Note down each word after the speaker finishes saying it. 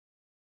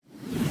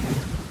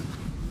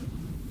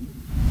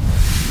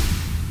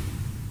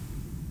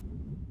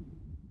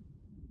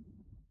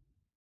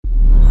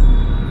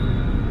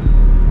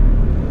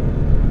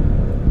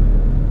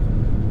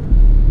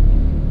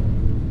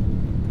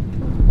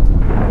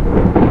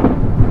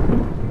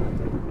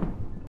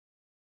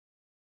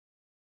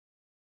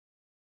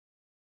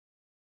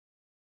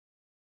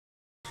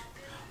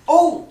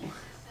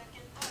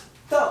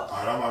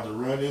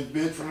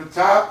bitch from the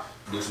top.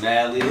 Do some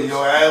ad-libs. Do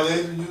your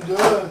ad-libs and you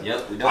done.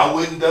 Yep, we done. I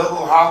wouldn't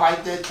double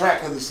highlight that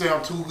track because it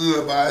sounds too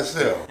good by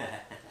itself.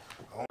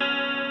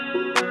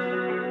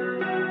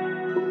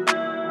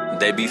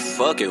 They be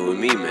fucking with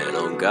me, man,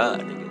 on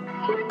God, nigga.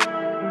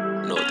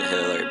 I know what the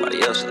hell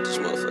everybody else at this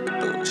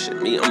motherfucker doing this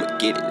shit. Me, I'ma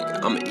get it,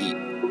 nigga. I'ma eat.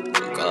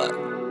 On God.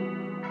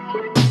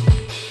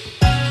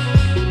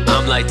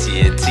 I'm like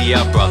TNT,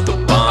 I brought the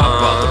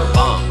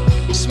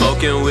bomb.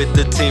 Smoking with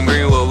the team,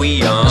 green, what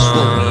we on. That's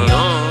what we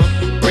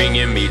on.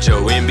 Bringing me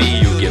Joe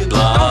Embiid, you get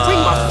blocked. Don't ring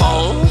my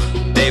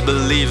phone. They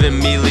believe in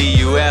me, leave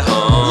you at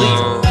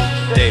home.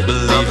 They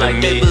believe in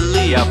me.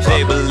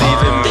 They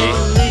believe in me.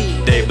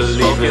 They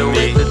believe in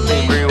me.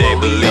 They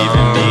believe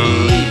in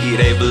me.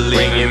 They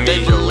believe in me.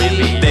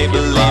 They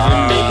believe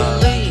in me.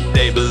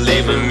 They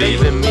believe in me. They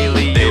believe in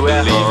me. They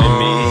believe in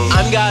me.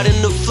 I'm God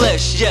in the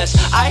flesh, yes.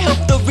 I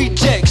help the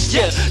rejects,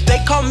 yes. They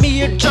call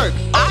me a jerk.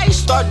 I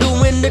start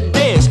doing the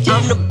dance.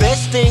 I'm the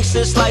best thing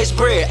since sliced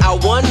bread. I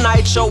one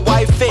night your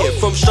wife fed.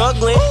 From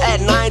struggling at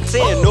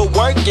 9-10 to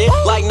working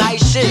like night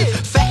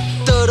shift.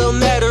 Fact of the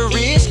matter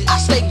is, I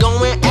stay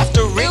going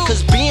after it.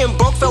 Cause being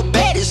broke felt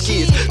bad as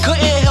kids.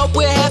 Couldn't help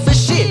with half a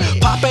shit.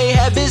 Pop ain't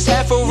have his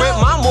half a rent.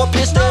 Mom more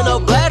pissed than a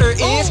bladder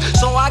is.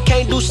 So I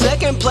can't do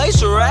second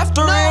place or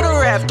after it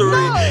or after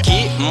it.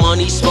 Get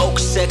money, smoke,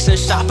 sex, and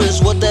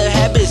shopping's what the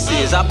habits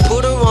is. I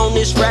put her on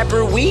this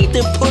rapper weed,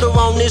 then put her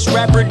on this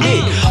rapper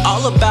dick.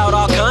 All about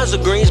all kinds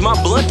of greens. My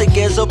blunt thick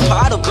as a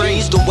pot of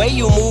greens. The way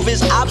you move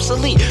is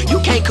obsolete. You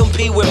can't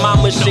compete with my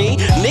machine.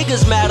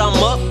 Niggas mad I'm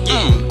up,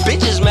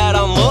 bitches mad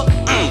I'm up.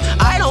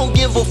 I don't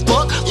give a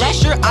fuck.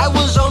 Last year I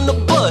was on the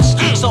bus,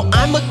 so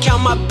I'ma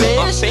count my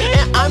bands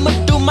and I'ma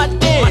do my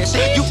dance.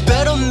 You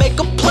better make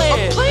a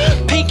plan.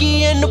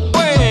 Pinky in the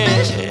brand.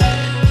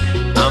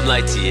 I'm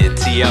like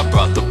TNT, I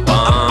brought the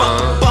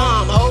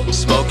bomb.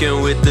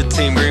 Smoking with the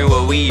team, green,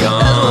 what we on.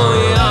 That's what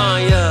we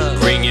on, yeah.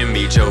 Bringing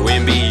me Joe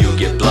Embiid, you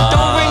get blocked.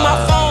 Don't ring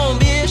my phone,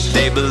 bitch.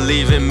 They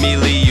believe in me,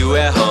 leave you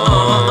at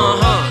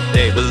home.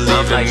 They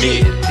believe in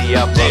me.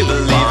 They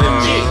believe in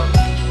me.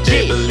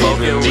 They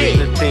believe in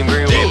me.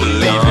 They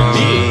believe in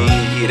me.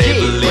 They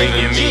believe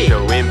in me.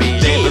 Joe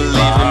Embiid, they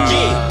believe in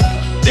me.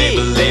 They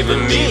believe in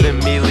me. They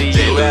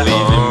believe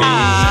in me.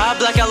 I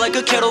black out like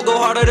a kettle, go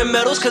harder than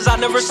metals. Cause I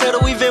never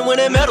settle even when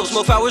it medals.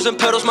 More flowers and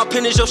petals, my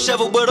pen is your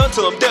shovel. But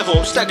until I'm devil,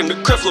 I'm stacking the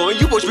Creflo. And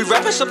you boys be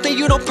rapping something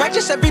you don't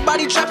practice.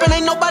 Everybody trapping,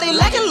 ain't nobody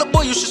lacking. Little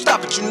boy, you should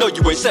stop it. You know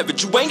you ain't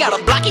savage. You ain't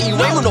gotta block it, you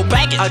ain't with no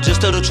baggage. I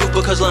just tell the truth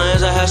because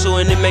lying's a hassle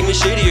and it make me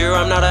shittier.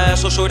 I'm not an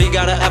asshole, shorty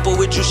got an apple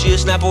with you. She a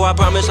snapple, I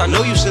promise. I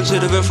know you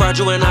sensitive and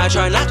fragile. And I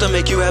try not to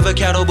make you have a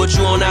cattle. But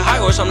you on that high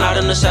horse, I'm not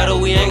in the saddle.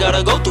 We ain't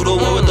gotta go through the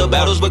war with the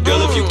battles. But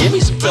girl, if you give me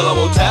some fill, I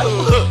won't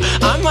tattle.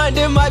 I'm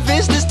minding my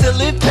business till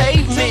it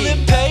paid me.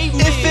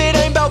 If it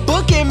ain't about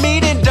booking me,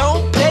 then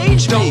don't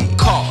page me. Don't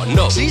call,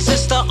 no.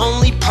 Jesus the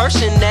only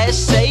person that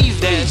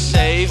saved me.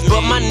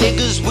 But my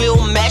niggas will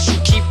match, you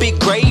keep it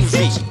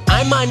gravy.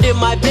 I'm minding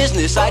my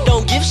business, I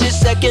don't give shit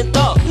second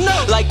thought.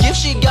 Like if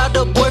she got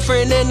a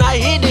boyfriend and I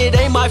hit it,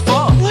 ain't my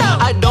fault.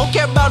 I don't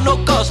care about no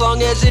cost,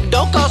 long as it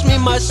don't cost me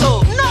my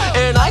soul.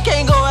 And I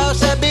can't go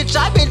outside, bitch,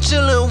 I been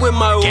chillin' with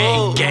my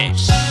gang.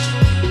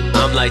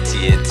 I'm like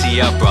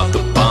TNT, I brought the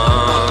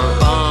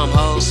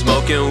bomb.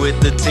 Smoking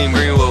with the team,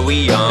 green, what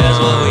we on. That's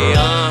what we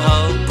on,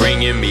 ho.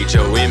 Bringing me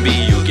Joe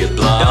Embiid, you get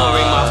blocked. Don't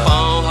ring my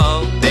phone,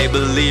 ho. They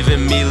believe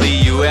in me,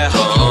 leave you at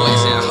home.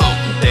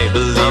 They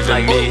believe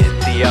in me.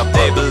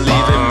 They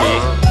believe in me.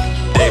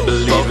 They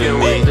believe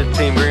in me.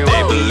 They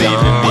believe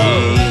in me.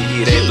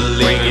 They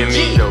believe in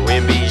me. Joe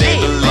Embiid, they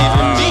believe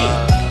in me.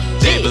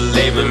 They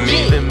believe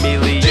in me.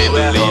 They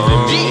believe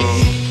in me.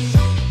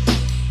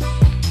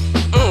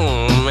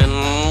 And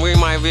we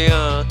might be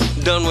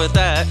done with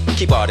that.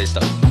 Keep all this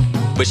stuff.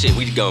 But shit,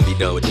 we gonna be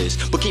done with this.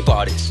 But keep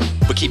all this.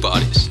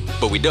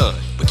 But we done.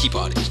 But keep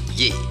all this.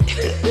 Yeah.